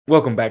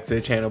Welcome back to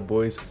the channel,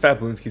 boys.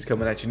 Fabulinski's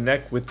coming at you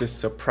next with this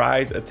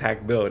surprise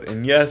attack build.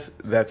 And yes,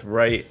 that's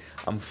right,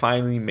 I'm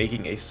finally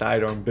making a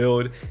sidearm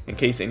build. In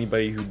case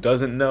anybody who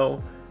doesn't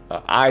know,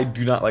 I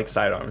do not like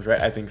sidearms, right?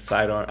 I think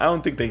I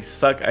don't think they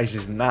suck. It's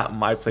just not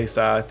my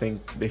playstyle. I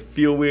think they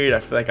feel weird.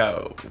 I feel like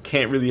I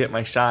can't really hit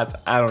my shots.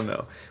 I don't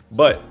know.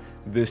 But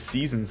this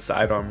season's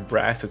sidearm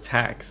brass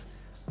attacks,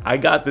 I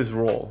got this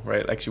roll,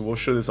 right? Actually, we'll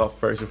show this off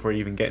first before I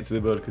even get into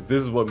the build, because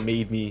this is what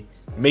made me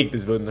make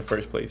this build in the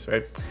first place,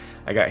 right?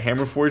 I got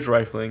hammer forged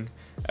rifling.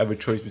 I have a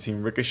choice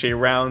between ricochet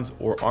rounds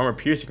or armor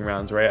piercing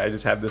rounds, right? I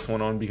just have this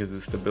one on because of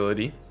the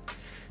stability.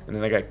 And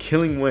then I got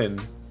killing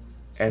wind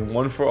and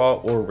one for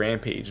all or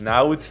rampage. Now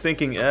I was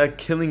thinking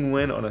killing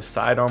wind on a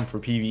sidearm for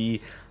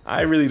PvE,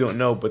 I really don't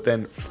know, but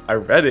then I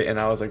read it and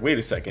I was like, wait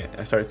a second.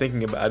 I started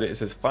thinking about it. It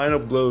says final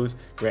blows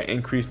grant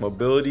increased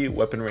mobility,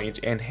 weapon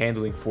range, and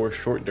handling for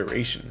short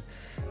duration.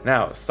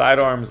 Now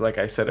sidearms, like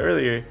I said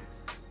earlier,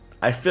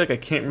 I feel like I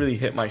can't really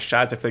hit my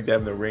shots. I feel like they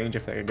have no range. I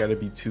feel like I gotta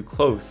be too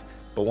close.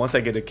 But once I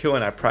get a kill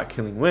and I proc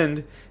killing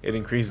wind, it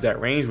increases that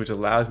range, which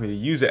allows me to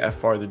use it at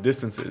farther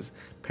distances.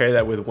 Pair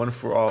that with one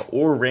for all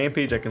or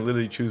rampage. I can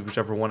literally choose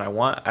whichever one I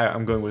want.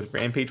 I'm going with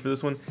rampage for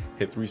this one.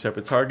 Hit 3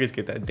 separate targets,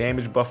 get that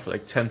damage buff for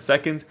like 10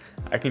 seconds.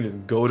 I can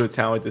just go to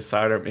town with this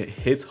sidearm. It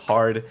hits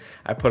hard.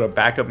 I put a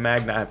backup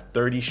mag. Now I have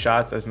 30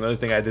 shots. That's another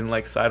thing I didn't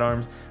like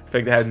sidearms. In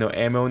fact, I had no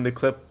ammo in the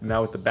clip.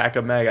 Now with the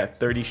backup mag, I got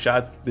 30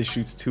 shots. This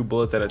shoots 2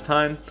 bullets at a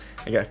time.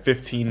 I got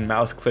 15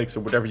 mouse clicks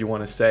or whatever you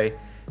want to say.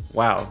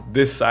 Wow,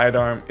 this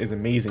sidearm is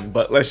amazing,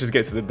 but let's just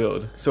get to the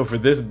build. So for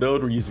this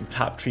build, we're using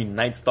top tree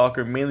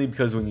nightstalker, mainly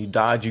because when you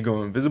dodge, you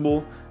go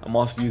invisible. I'm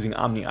also using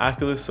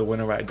omnioculus, so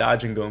whenever I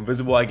dodge and go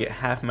invisible, I get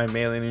half my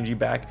melee energy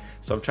back.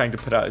 So I'm trying to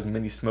put out as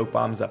many smoke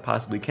bombs as I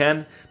possibly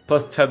can.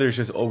 Plus tether is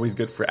just always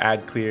good for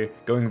ad clear.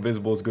 Going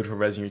invisible is good for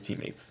resing your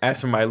teammates. As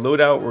for my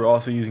loadout, we're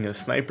also using a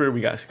sniper. We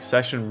got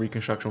succession,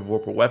 reconstruction,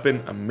 vorpal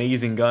weapon,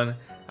 amazing gun.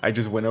 I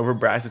just went over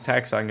brass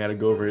attack, so I gotta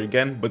go over it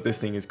again, but this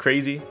thing is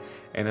crazy.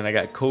 And then I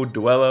got code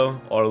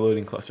duello, auto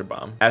loading cluster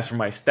bomb. As for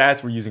my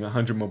stats, we're using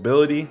 100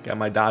 mobility, got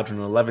my dodge on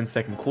an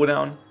 11-second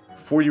cooldown,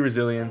 40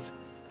 resilience,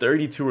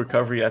 32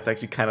 recovery. That's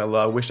actually kind of low.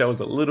 I wish that was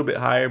a little bit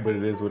higher, but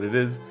it is what it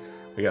is.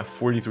 We got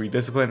 43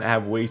 discipline. I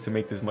have ways to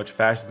make this much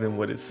faster than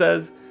what it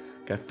says.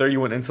 Got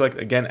 31 intellect.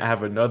 Again, I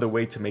have another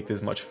way to make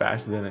this much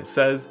faster than it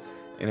says.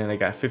 And then I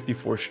got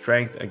 54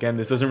 strength. Again,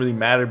 this doesn't really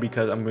matter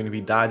because I'm going to be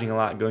dodging a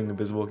lot, going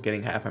invisible,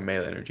 getting half my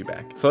melee energy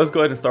back. So let's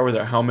go ahead and start with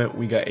our helmet.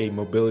 We got a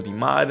mobility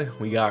mod.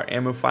 We got our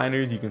ammo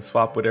finders. You can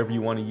swap whatever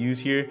you want to use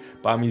here,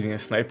 but I'm using a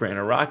sniper and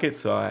a rocket,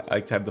 so I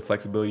like to have the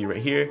flexibility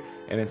right here.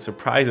 And then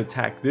surprise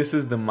attack. This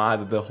is the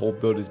mod that the whole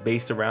build is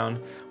based around.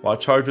 While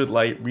charged with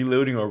light,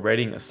 reloading or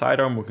readying a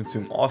sidearm will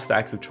consume all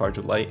stacks of charged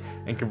with light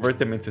and convert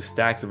them into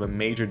stacks of a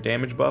major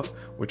damage buff,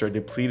 which are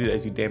depleted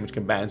as you damage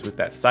combatants with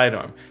that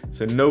sidearm.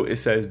 So note it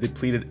says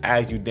depleted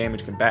as you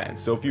damage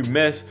combatants. So if you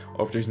miss,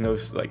 or if there's no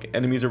like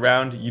enemies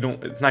around,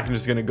 it's not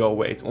just gonna go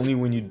away. It's only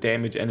when you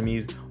damage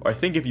enemies, or I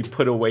think if you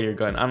put away your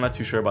gun. I'm not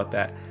too sure about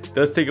that. It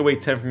does take away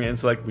 10 from your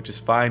intellect, which is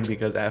fine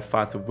because I have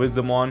font of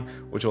wisdom on,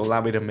 which will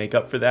allow me to make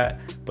up for that.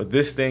 But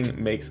this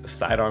thing makes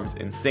sidearms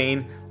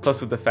insane.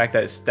 Plus with the fact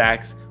that it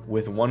stacks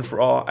with one for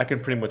all, I can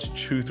pretty much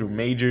chew through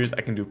majors.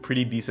 I can do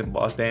pretty decent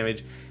boss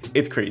damage.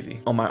 It's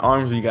crazy. On my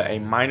arms, we got a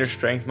minor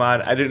strength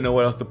mod. I didn't know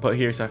what else to put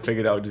here, so I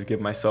figured I would just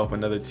give myself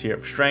another tier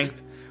of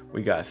strength.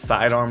 We got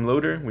sidearm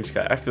loader, which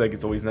I feel like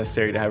it's always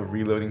necessary to have a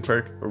reloading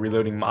perk, or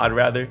reloading mod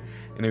rather.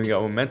 And then we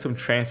got momentum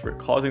transfer,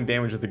 causing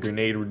damage with a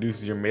grenade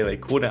reduces your melee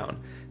cooldown.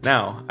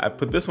 Now, I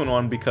put this one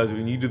on because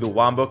when you do the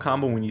wombo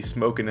combo, when you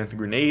smoke and then the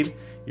grenade,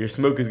 your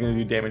smoke is going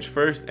to do damage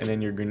first and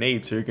then your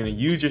grenade. So you're going to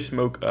use your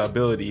smoke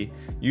ability,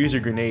 use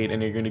your grenade,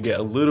 and you're going to get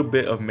a little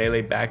bit of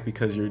melee back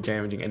because you're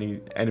damaging any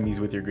enemies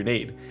with your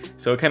grenade.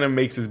 So it kind of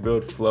makes this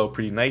build flow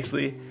pretty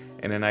nicely.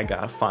 And then I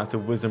got a font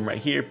of wisdom right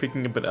here.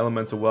 Picking up an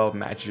elemental well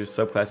matches your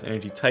subclass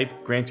energy type,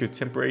 grants you a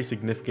temporary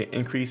significant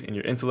increase in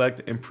your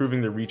intellect,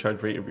 improving the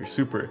recharge rate of your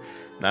super.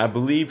 Now I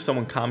believe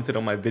someone commented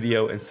on my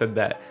video and said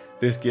that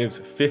this gives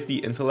 50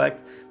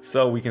 intellect,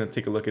 so we can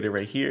take a look at it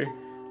right here.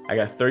 I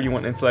got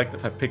 31 intellect.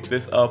 If I pick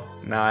this up,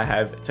 now I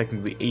have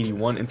technically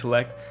 81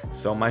 intellect.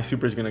 So my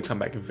super is going to come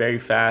back very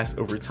fast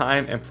over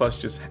time, and plus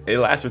just it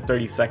lasts for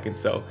 30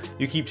 seconds. So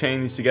you keep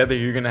chaining these together,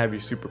 you're going to have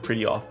your super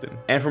pretty often.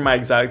 And for my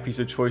exotic piece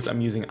of choice,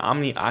 I'm using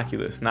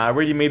omnioculus. Now I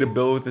already made a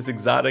build with this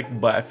exotic,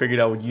 but I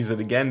figured I would use it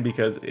again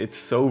because it's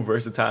so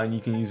versatile and you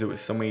can use it with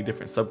so many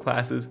different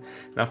subclasses.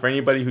 Now for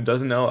anybody who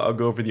doesn't know, I'll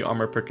go over the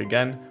armor perk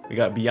again. We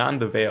got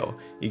beyond the veil.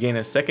 You gain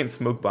a second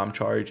smoke bomb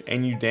charge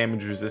and you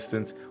damage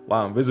resistance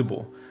while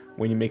invisible.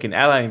 When you make an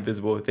ally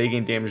invisible, they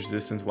gain damage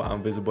resistance while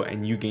invisible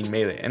and you gain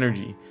melee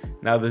energy.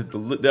 Now, I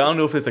don't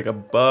know if it's like a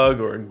bug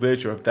or a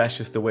glitch or if that's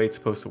just the way it's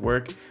supposed to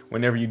work.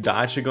 Whenever you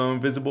dodge to go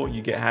invisible,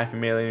 you get half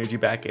your melee energy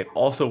back. It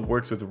also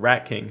works with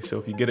Rat King. So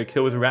if you get a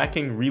kill with Rat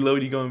King,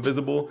 reload, you go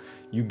invisible,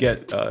 you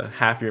get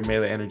half your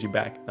melee energy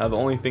back. Now, the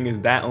only thing is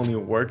that only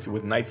works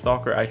with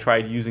Nightstalker. I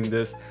tried using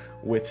this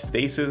with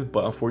stasis,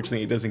 but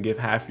unfortunately it doesn't give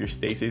half your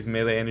stasis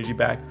melee energy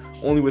back,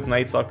 only with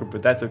Nightstalker,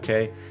 but that's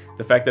okay.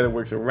 The fact that it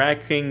works with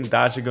Rat King,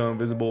 dodge to go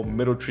invisible,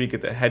 middle tree,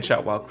 get the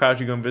headshot while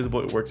crouching go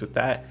invisible, it works with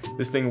that.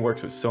 This thing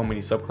works with so many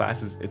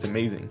subclasses, it's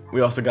amazing.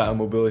 We also got a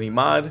mobility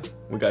mod,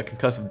 we got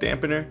concussive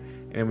dampener,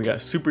 and then we got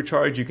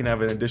supercharge. You can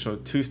have an additional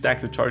 2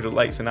 stacks of charge of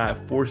light, so now I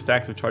have 4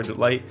 stacks of charge of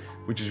light,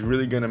 which is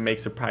really gonna make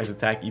surprise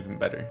attack even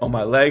better. On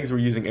my legs, we're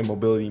using a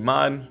mobility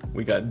mod.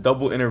 We got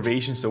double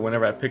innervation, so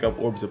whenever I pick up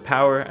orbs of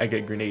power, I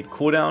get grenade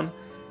cooldown.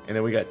 And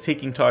then we got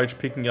taking charge,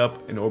 picking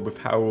up an orb of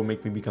power will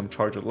make me become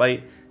charge of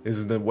light. This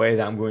is the way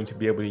that I'm going to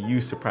be able to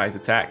use surprise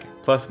attack.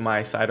 Plus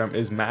my sidearm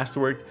is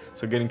masterworked,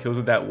 so getting kills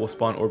with that will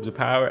spawn orbs of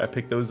power. I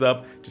pick those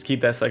up, just keep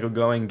that cycle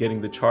going,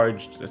 getting the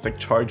charge, it's like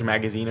charge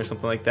magazine or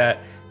something like that.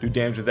 Do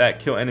damage with that,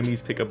 kill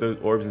enemies, pick up those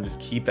orbs, and just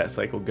keep that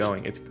cycle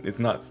going. It's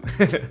nuts.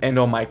 And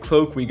on my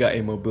cloak, we got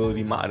a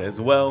mobility mod as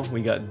well.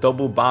 We got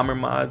double bomber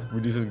mods,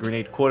 reduces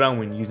grenade cooldown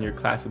when using your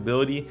class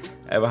ability.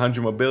 I have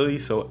 100 mobility,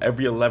 so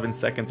every 11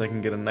 seconds I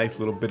can get a nice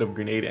little bit of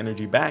grenade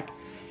energy back.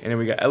 And then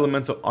we got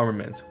elemental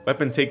armaments.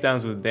 Weapon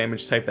takedowns with a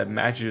damage type that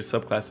matches your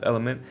subclass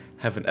element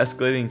have an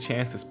escalating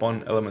chance to spawn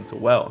an elemental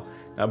well.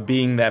 Now,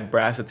 being that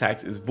brass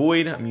attacks is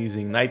void, I'm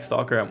using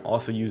nightstalker. I'm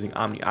also using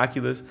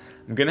omnioculus.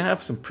 I'm gonna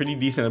have some pretty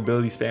decent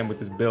ability spam with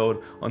this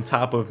build on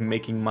top of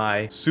making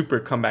my super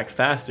comeback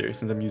faster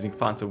since I'm using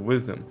fonts of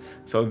wisdom.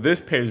 So this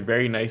pairs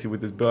very nicely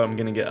with this build. I'm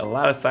gonna get a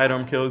lot of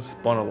sidearm kills,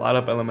 spawn a lot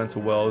of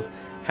elemental wells,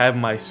 have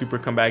my super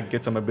comeback,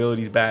 get some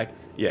abilities back.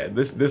 Yeah,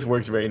 this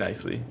works very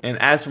nicely. And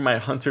as for my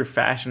hunter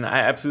fashion, I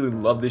absolutely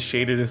love this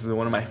shader. This is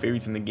one of my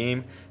favorites in the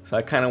game, so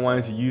I kind of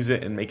wanted to use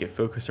it and make it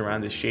focus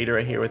around this shader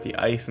right here with the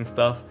ice and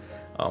stuff.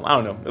 I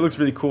don't know, it looks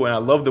really cool, and I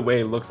love the way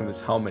it looks in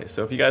this helmet.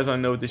 So if you guys want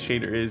to know what this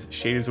shader is,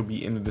 shaders will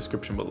be in the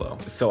description below.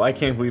 So I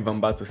can't believe I'm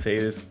about to say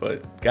this,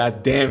 but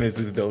god damn is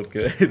this build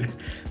good.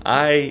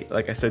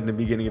 Like I said in the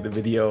beginning of the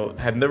video,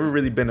 have never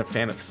really been a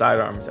fan of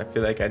sidearms. I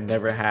feel like I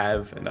never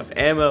have enough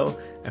ammo.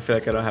 I feel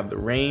like I don't have the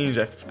range.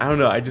 I don't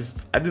know, I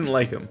didn't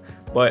like them.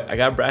 But I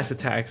got brass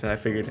attacks and I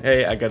figured,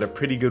 hey, I got a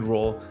pretty good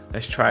roll,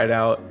 let's try it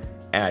out.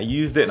 And I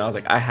used it and I was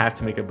like, I have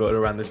to make a build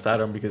around this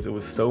sidearm because it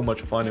was so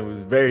much fun. It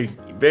was very,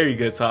 very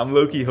good. So I'm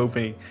low-key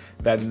hoping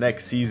that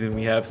next season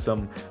we have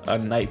some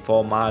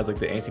nightfall mods like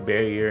the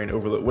anti-barrier and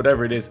overload,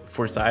 whatever it is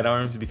for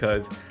sidearms,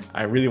 because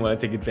I really want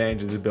to take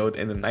advantage of the build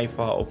in the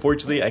nightfall.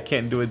 Unfortunately, I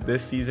can't do it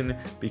this season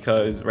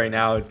because right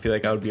now I feel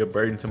like I would be a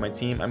burden to my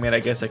team. I mean,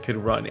 I guess I could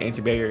run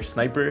anti-barrier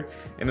sniper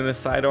and then a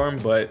sidearm,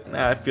 but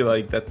I feel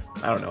like I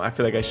don't know, I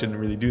feel like I shouldn't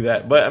really do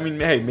that. But I mean,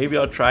 hey, maybe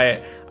I'll try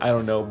it. I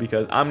don't know,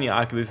 because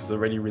omnioculus is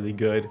already really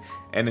good,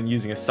 and then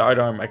using a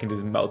sidearm I can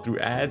just melt through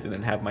ads and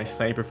then have my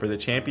sniper for the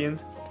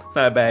champions. It's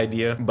not a bad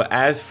idea. But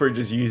as for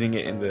just using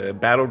it in the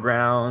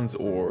battlegrounds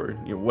or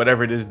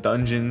whatever it is,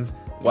 dungeons,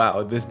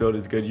 wow, this build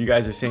is good. You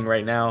guys are seeing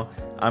right now,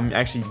 I'm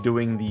actually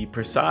doing the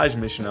Presage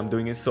mission. I'm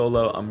doing it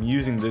solo. I'm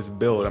using this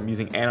build. I'm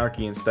using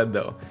Anarchy instead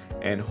though.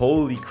 And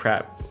holy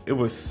crap, it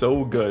was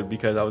so good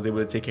because I was able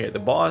to take care of the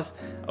boss.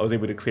 I was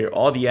able to clear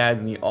all the ads,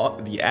 and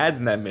the ads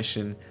in that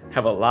mission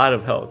have a lot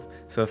of health.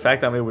 So the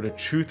fact that I'm able to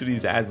chew through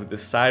these ads with the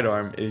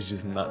sidearm is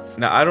just nuts.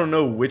 Now, I don't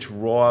know which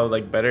role I would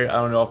like better. I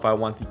don't know if I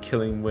want the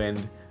Killing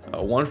Wind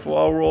One for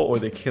All roll or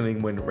the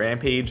Killing Wind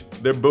Rampage.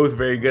 They're both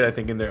very good, I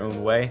think, in their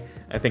own way.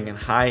 I think in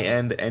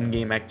high-end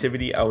endgame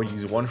activity, I would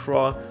use One for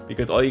All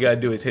because all you gotta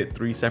do is hit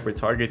 3 separate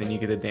targets and you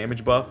get a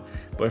damage buff.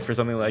 But for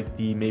something like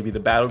maybe the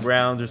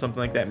battlegrounds or something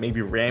like that,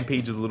 maybe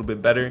Rampage is a little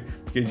bit better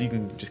because you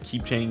can just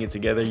keep chaining it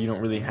together. You don't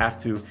really have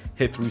to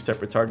hit 3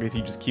 separate targets.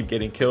 You just keep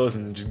getting kills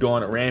and just go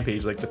on a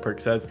rampage like the perk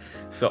says.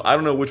 So I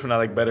don't know which one I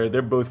like better.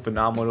 They're both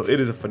phenomenal. It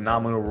is a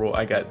phenomenal role.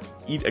 I got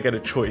a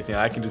choice.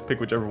 I can just pick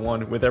whichever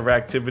one. Whatever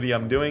activity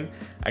I'm doing,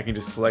 I can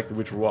just select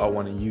which role I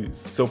want to use.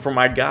 So for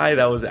my guy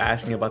that was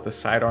asking about the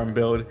sidearm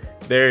build,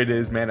 there it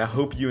is, man. I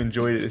hope you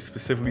enjoyed it. It's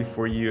specifically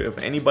for you. If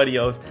anybody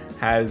else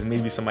has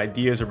maybe some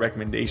ideas or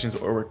recommendations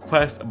or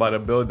requests about a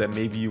build that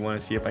maybe you want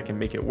to see if I can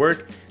make it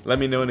work, let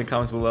me know in the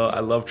comments below. I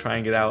love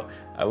trying it out.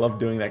 I love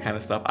doing that kind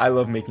of stuff. I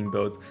love making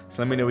builds.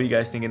 So let me know what you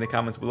guys think in the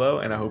comments below,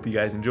 and I hope you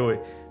guys enjoy.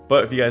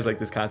 But if you guys like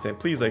this content,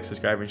 please like,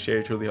 subscribe, and share.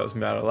 It truly helps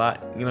me out a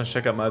lot. You know,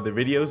 check out my other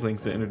videos.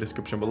 Links are in the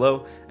description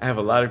below. I have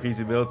a lot of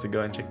crazy builds, so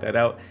go and check that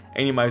out.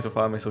 And you might as well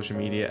follow my social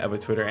media. I have a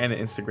Twitter and an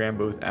Instagram,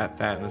 both at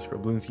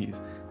 @fat_balloonskis.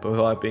 But with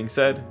all that being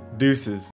said, deuces.